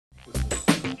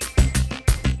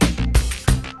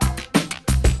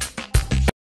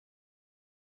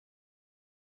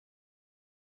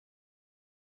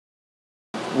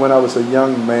when I was a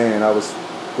young man, I was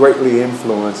greatly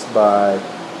influenced by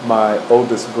my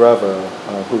oldest brother,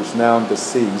 who's now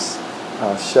deceased,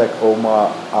 Sheikh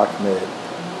Omar Ahmed,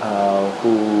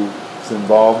 who was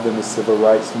involved in the civil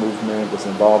rights movement, was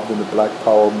involved in the Black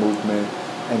Power movement,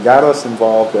 and got us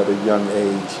involved at a young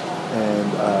age.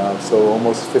 And so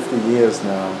almost 50 years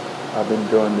now, I've been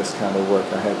doing this kind of work.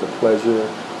 I had the pleasure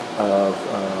of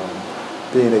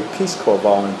being a Peace Corps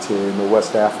volunteer in the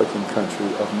West African country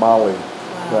of Mali,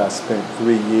 where I spent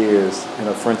 3 years in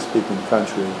a French-speaking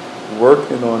country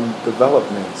working on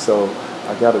development. So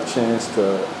I got a chance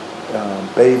to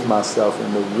bathe myself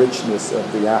in the richness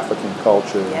of the African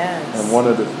culture. Yes. And one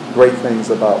of the great things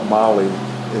about Mali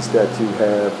is that you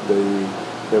have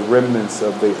the remnants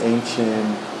of the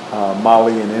ancient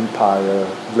Malian Empire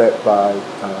led by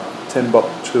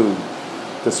Timbuktu,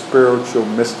 the spiritual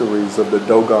mysteries of the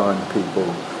Dogon people,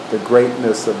 the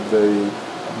greatness of the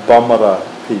Bamara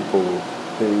people,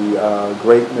 the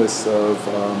greatness of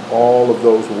all of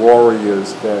those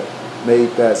warriors that made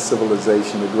that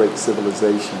civilization a great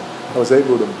civilization. I was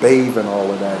able to bathe in all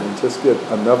of that and just get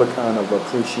another kind of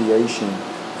appreciation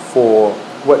for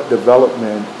what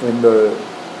development in the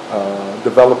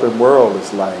developing world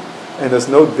is like. And it's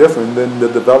no different than the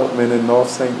development in North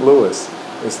St. Louis.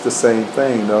 It's the same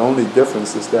thing. The only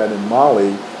difference is that in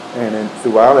Mali and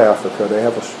throughout Africa, they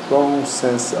have a strong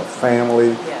sense of family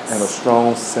and a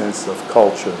strong sense of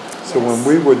culture. So when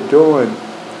we were doing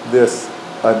this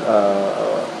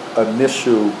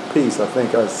initial piece, I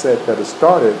think I said that it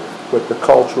started with the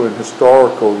cultural and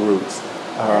historical roots.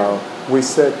 We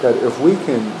said that if we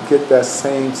can get that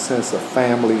same sense of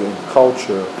family and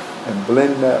culture and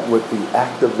blend that with the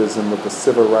activism of the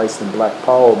civil rights and Black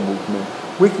Power movement,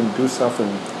 we can do something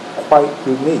quite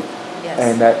unique. Yes.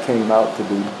 And that came out to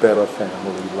be better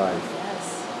family life.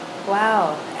 Yes.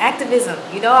 Wow. Activism.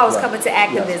 You know I was coming to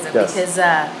activism because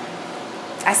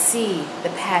I see the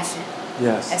passion.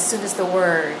 Yes. As soon as the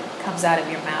word comes out of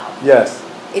your mouth. Yes.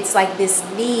 It's like this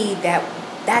need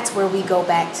that's where we go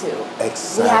back to.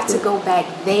 Exactly. We have to go back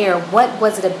there. What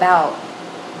was it about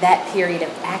that period of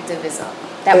activism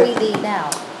that we need now?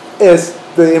 It's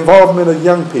the involvement of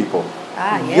young people.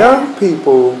 Young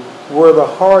people were the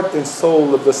heart and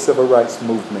soul of the civil rights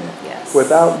movement. Yes.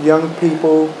 Without young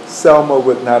people, Selma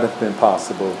would not have been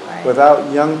possible. Right.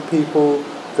 Without young people,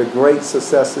 the great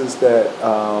successes that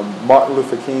Martin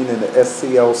Luther King and the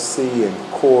SCLC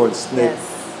and CORE and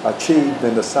SNCC achieved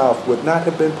in the South would not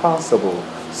have been possible.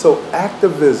 So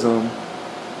activism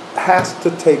has to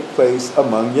take place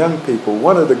among young people.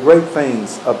 One of the great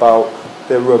things about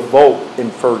the revolt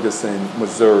in Ferguson,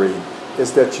 Missouri,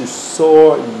 is that you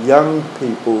saw young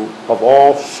people of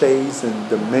all shades and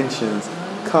dimensions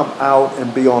come out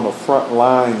and be on the front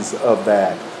lines of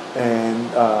that, and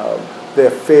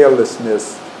their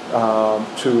fearlessness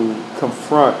to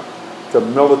confront the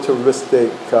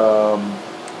militaristic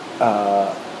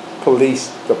police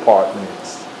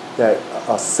departments that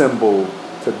assemble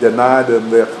to deny them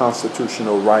their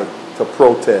constitutional right to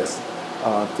protest,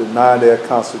 deny their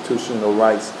constitutional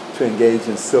rights to engage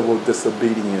in civil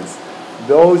disobedience.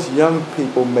 Those young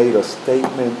people made a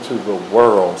statement to the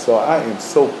world. So I am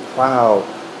so proud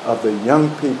of the young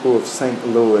people of St.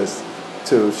 Louis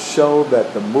to show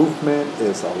that the movement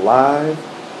is alive,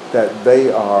 that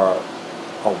they are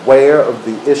aware of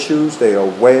the issues, they are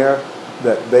aware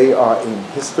that they are in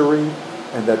history,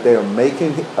 and that they are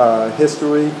making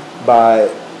history by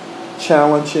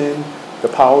challenging the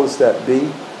powers that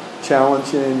be,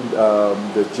 challenging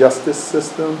the justice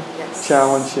system,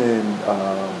 challenging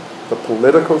the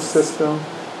political system.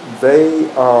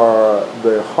 They are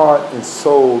the heart and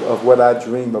soul of what I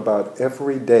dream about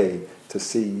every day, to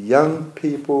see young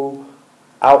people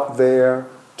out there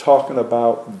talking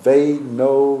about they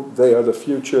know they are the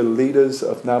future leaders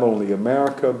of not only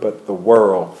America but the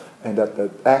world, and that the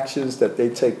actions that they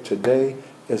take today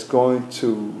is going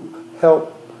to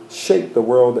help shape the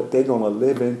world that they're going to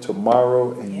live in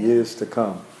tomorrow and years to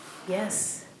come.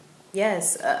 Yes,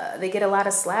 yes. They get a lot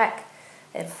of slack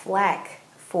and flack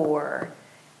for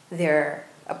their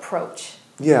approach.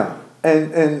 Yeah,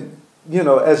 and you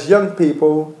know, as young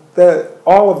people, that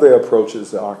all of their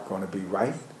approaches aren't going to be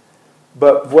right.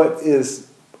 But what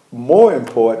is more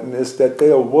important is that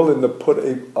they are willing to put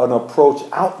an approach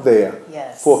out there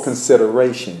for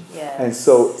consideration. Yes. And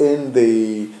so in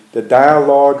the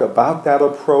dialogue about that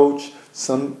approach,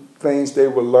 some things they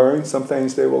will learn, some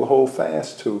things they will hold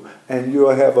fast to, and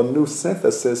you'll have a new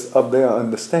synthesis of their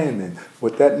understanding.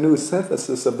 With that new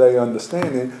synthesis of their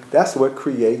understanding, that's what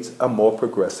creates a more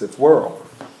progressive world.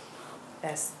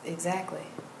 That's exactly.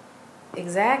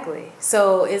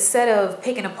 So instead of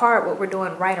picking apart what we're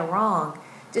doing right or wrong,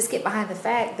 just get behind the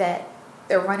fact that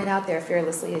they're running out there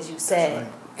fearlessly, as you said,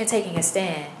 right. and taking a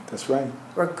stand. That's right.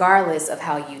 Regardless of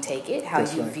how you take it, how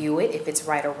That's you right. view it, if it's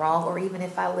right or wrong, or even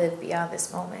if I live beyond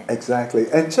this moment. Exactly.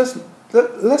 And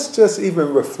let's just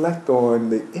even reflect on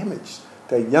the image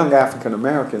that young African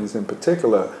Americans in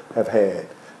particular have had.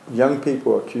 Young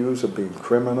people accused of being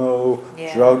criminal,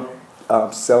 Yeah. drug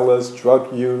sellers,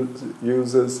 drug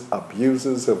users,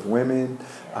 abusers of women,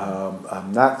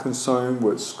 not concerned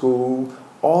with school.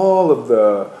 All of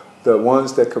the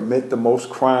ones that commit the most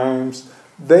crimes,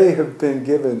 they have been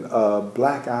given a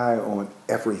black eye on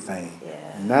everything.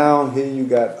 Yeah. Now here you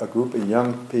got a group of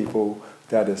young people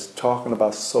that is talking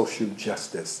about social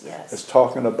justice. Yes. It's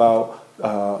talking about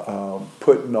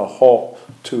putting a halt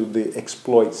to the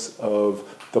exploits of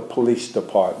the police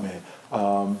department,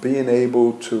 being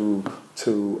able to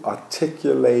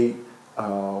articulate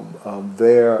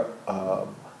their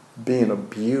being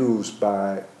abused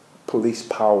by police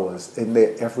powers in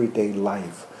their everyday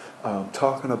life.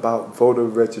 Talking about voter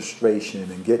registration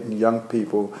and getting young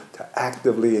people to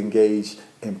actively engage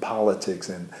in politics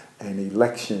and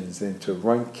elections and to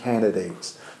run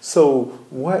candidates. So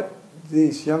what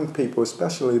these young people,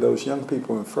 especially those young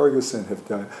people in Ferguson, have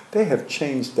done, they have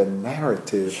changed the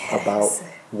narrative about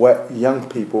what young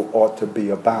people ought to be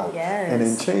about. Yes. And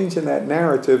in changing that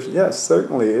narrative, yes,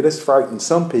 certainly it has frightened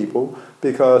some people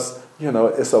because,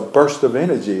 it's a burst of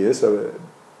energy. It's a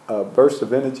burst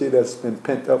of energy that's been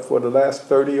pent up for the last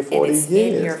 30 or 40 years. And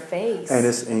it's in your face. And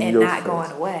it's in your face. And not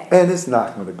going away. And it's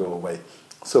not going to go away.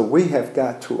 So we have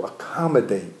got to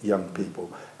accommodate young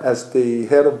people. As the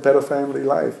head of Better Family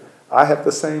Life, I have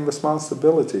the same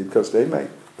responsibility because they may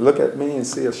look at me and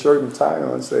see a shirt and tie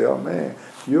on and say, oh man,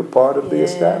 you're part of the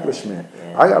establishment.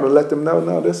 Yeah. I got to let them know,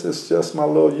 no, this is just my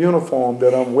little uniform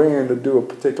that I'm wearing to do a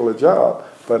particular job,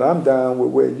 but I'm down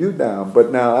with where you down.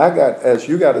 But now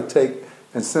you got to take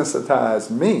and sensitize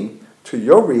me to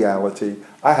your reality,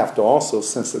 I have to also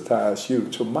sensitize you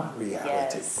to my reality.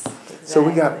 Yes, exactly. So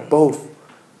we got both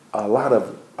a lot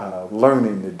of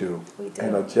learning to do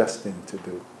and adjusting to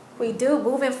do. We do.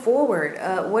 Moving forward,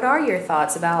 what are your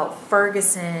thoughts about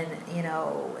Ferguson,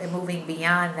 and moving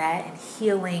beyond that and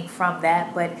healing from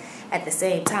that, but at the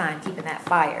same time keeping that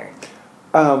fire?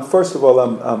 First of all,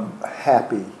 I'm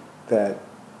happy that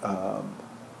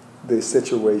the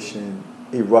situation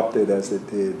erupted as it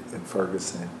did in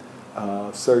Ferguson.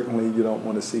 Certainly you don't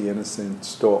want to see innocent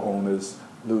store owners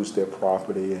lose their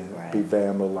property and be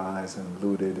vandalized and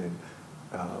looted and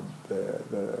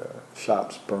the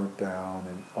shops burnt down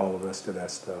and all the rest of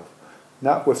that stuff.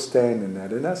 Notwithstanding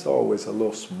that, and that's always a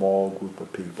little small group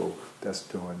of people that's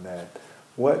doing that.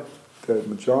 What the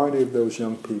majority of those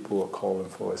young people are calling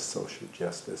for is social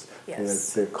justice.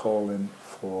 Yes. They're calling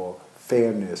for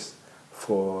fairness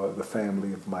for the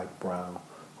family of Mike Brown,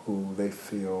 who they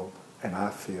feel, and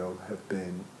I feel, have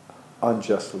been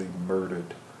unjustly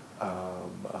murdered.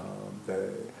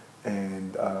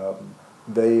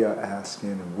 They are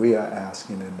asking, and we are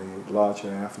asking in the larger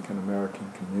African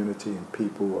American community and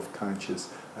people of conscience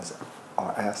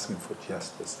are asking for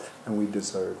justice, and we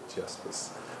deserve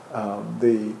justice.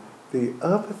 The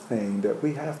other thing that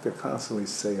we have to constantly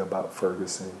say about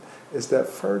Ferguson is that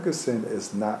Ferguson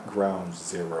is not ground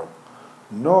zero.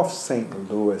 North St.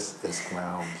 Louis is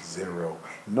ground zero.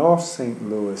 North St.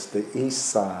 Louis, the east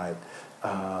side,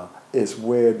 is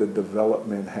where the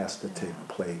development has to take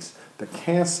place. The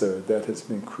cancer that has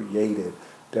been created,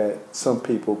 that some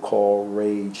people call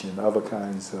rage and other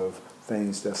kinds of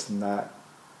things that's not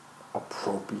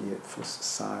appropriate for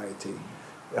society,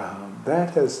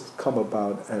 that has come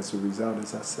about as a result,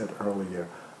 as I said earlier,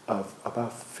 of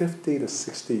about 50 to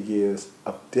 60 years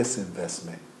of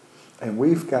disinvestment. And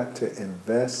we've got to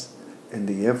invest in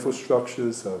the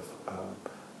infrastructures of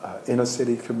inner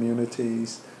city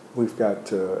communities. We've got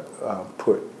to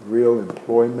put real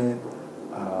employment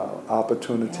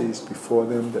opportunities before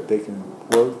them that they can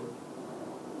work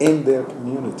in their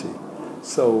community.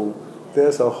 So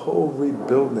there's a whole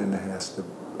rebuilding that has to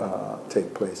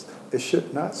take place. It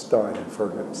should not start in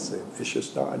Ferguson. It should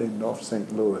start in North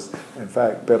St. Louis. In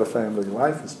fact, Better Family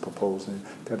Life is proposing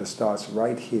that it starts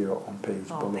right here on Page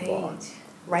Boulevard.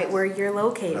 Right where you're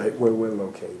located. Right where we're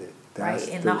located. That's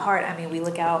right in the heart. I mean, we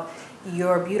look out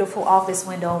your beautiful office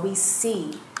window and we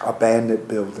see abandoned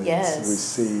buildings. Yes. We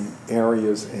see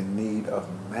areas in need of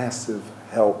massive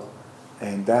help.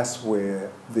 And that's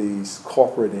where these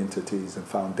corporate entities and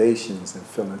foundations and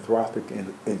philanthropic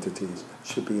entities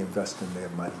should be investing their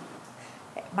money.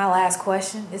 My last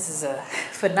question. This is a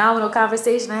phenomenal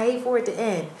conversation. I hate for it to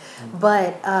end.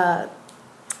 But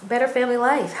Better Family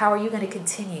Life, how are you going to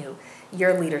continue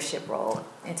your leadership role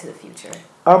into the future?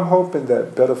 I'm hoping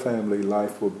that Better Family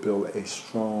Life will build a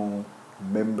strong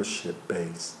membership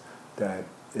base that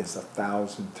is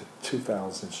 1,000 to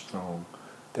 2,000 strong,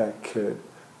 that could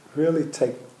really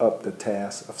take up the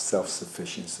task of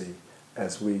self-sufficiency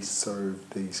as we serve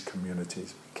these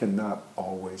communities. We cannot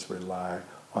always rely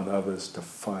on others to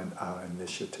fund our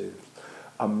initiatives.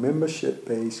 A membership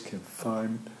base can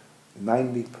fund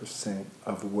 90%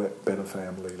 of what Better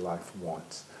Family Life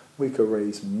wants. We could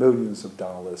raise millions of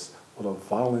dollars with a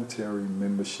voluntary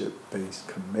membership base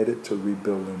committed to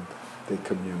rebuilding the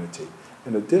community.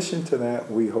 In addition to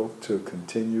that, we hope to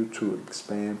continue to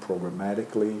expand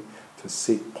programmatically, to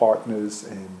seek partners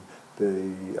in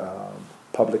the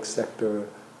public sector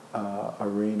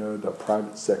arena, the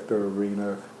private sector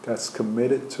arena, that's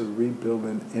committed to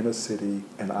rebuilding inner city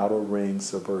and outer ring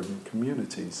suburban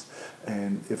communities.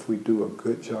 And if we do a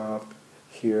good job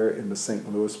here in the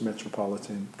St. Louis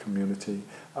metropolitan community,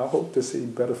 I hope to see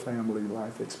Better Family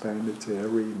Life expanded to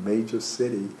every major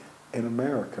city in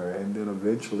America, and then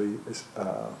eventually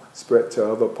spread to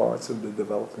other parts of the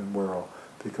developing world.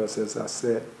 Because as I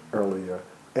said earlier,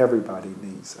 everybody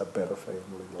needs a better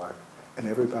family life, and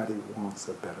everybody wants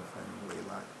a better family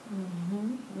life.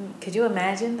 Mm-hmm. Could you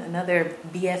imagine another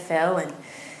BFL in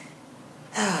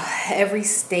every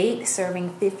state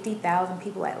serving 50,000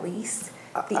 people at least?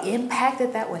 The impact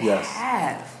that would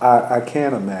have. I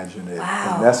can't imagine it.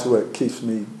 Wow. And that's what keeps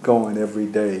me going every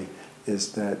day,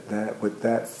 is that with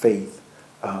that faith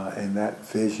and that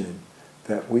vision,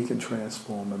 that we can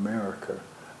transform America.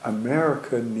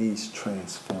 America needs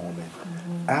transforming.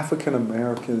 Mm-hmm. African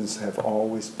Americans have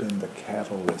always been the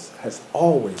catalyst, has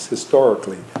always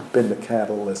historically been the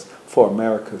catalyst for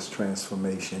America's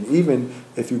transformation. Even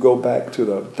if you go back to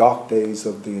the dark days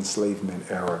of the enslavement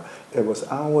era, it was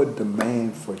our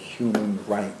demand for human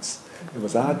rights. It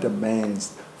was our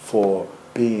demands for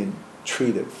being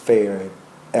treated fair and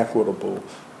equitable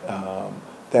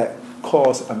that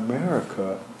caused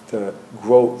America to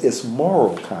grow its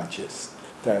moral conscience,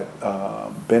 that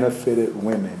benefited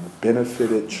women,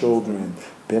 benefited children,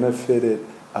 benefited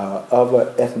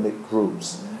other ethnic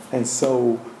groups. And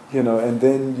so, and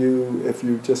then if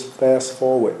you just fast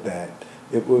forward that,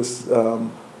 it was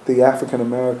the African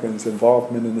Americans'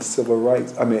 involvement in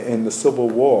the in the Civil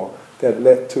War that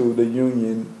led to the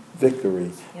Union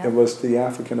victory. Yep. It was the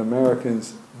African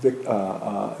Americans'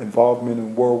 involvement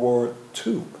in World War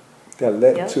II that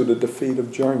led to the defeat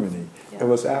of Germany. It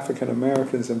was African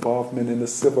Americans' involvement in the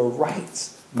civil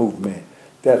rights movement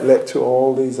that led to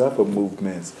all these other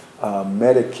movements: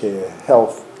 Medicare,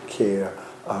 health care,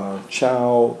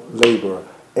 child labor,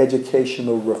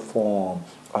 educational reform,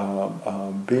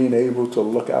 being able to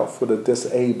look out for the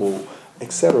disabled,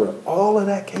 etc. All of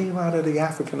that came out of the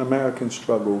African American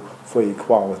struggle for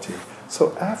equality.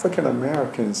 So African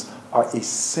Americans are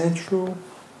essential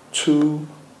to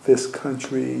this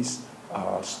country's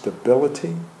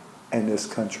stability and this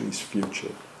country's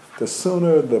future. The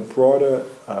sooner the broader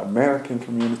American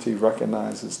community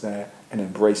recognizes that and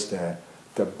embraces that,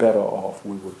 the better off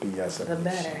we would be as a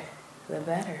nation. The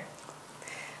better.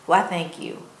 Well, I thank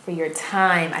you for your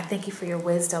time. I thank you for your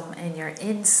wisdom and your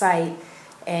insight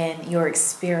and your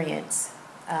experience.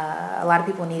 A lot of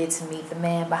people needed to meet the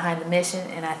man behind the mission,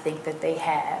 and I think that they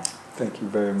have. Thank you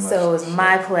very much. So it was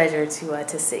my pleasure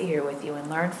to sit here with you and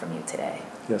learn from you today.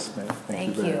 Yes, ma'am.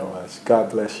 Thank you very much.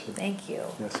 God bless you. Thank you.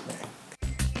 Yes, ma'am.